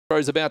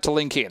is about to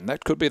link in.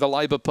 That could be the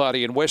Labor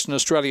Party in Western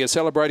Australia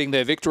celebrating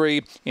their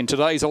victory in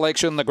today's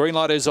election. The green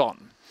light is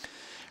on.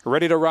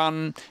 Ready to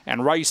run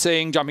and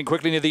racing, jumping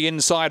quickly near the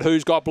inside.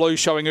 Who's Got Blue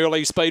showing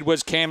early speed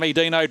was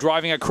Cannington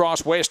driving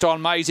across. West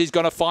on Maisie's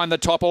going to find the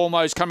top,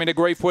 almost coming to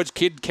grief was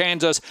Kid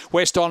Kansas.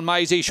 West on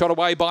Maisie shot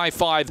away by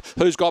 5.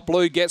 Who's Got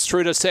Blue gets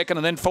through to second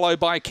and then followed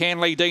by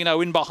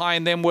Cannington. In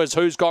behind them was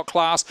Who's Got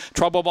Class.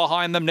 Trouble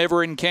behind them,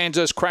 Never in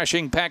Kansas.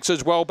 Crashing Packs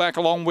as well back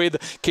along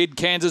with Kid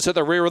Kansas at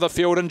the rear of the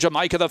field and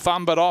Jamaica the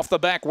Fun, but off the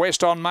back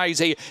West on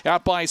Maisie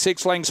out by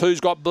 6 lengths. Who's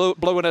Got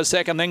Blue in a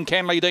second, then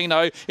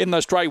Cannington in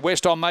the straight.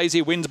 West on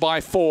Maisie wins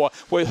by 4.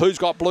 Who's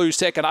Got Blue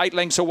second, 8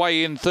 lengths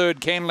away in third.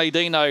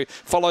 Cannington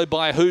followed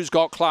by Who's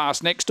Got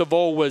Class. Next of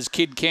all was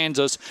Kid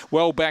Kansas.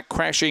 Well back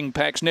Crashing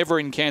Packs. Never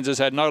in Kansas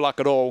had no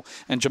luck at all,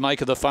 and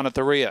Jamaica the Fun at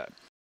the rear.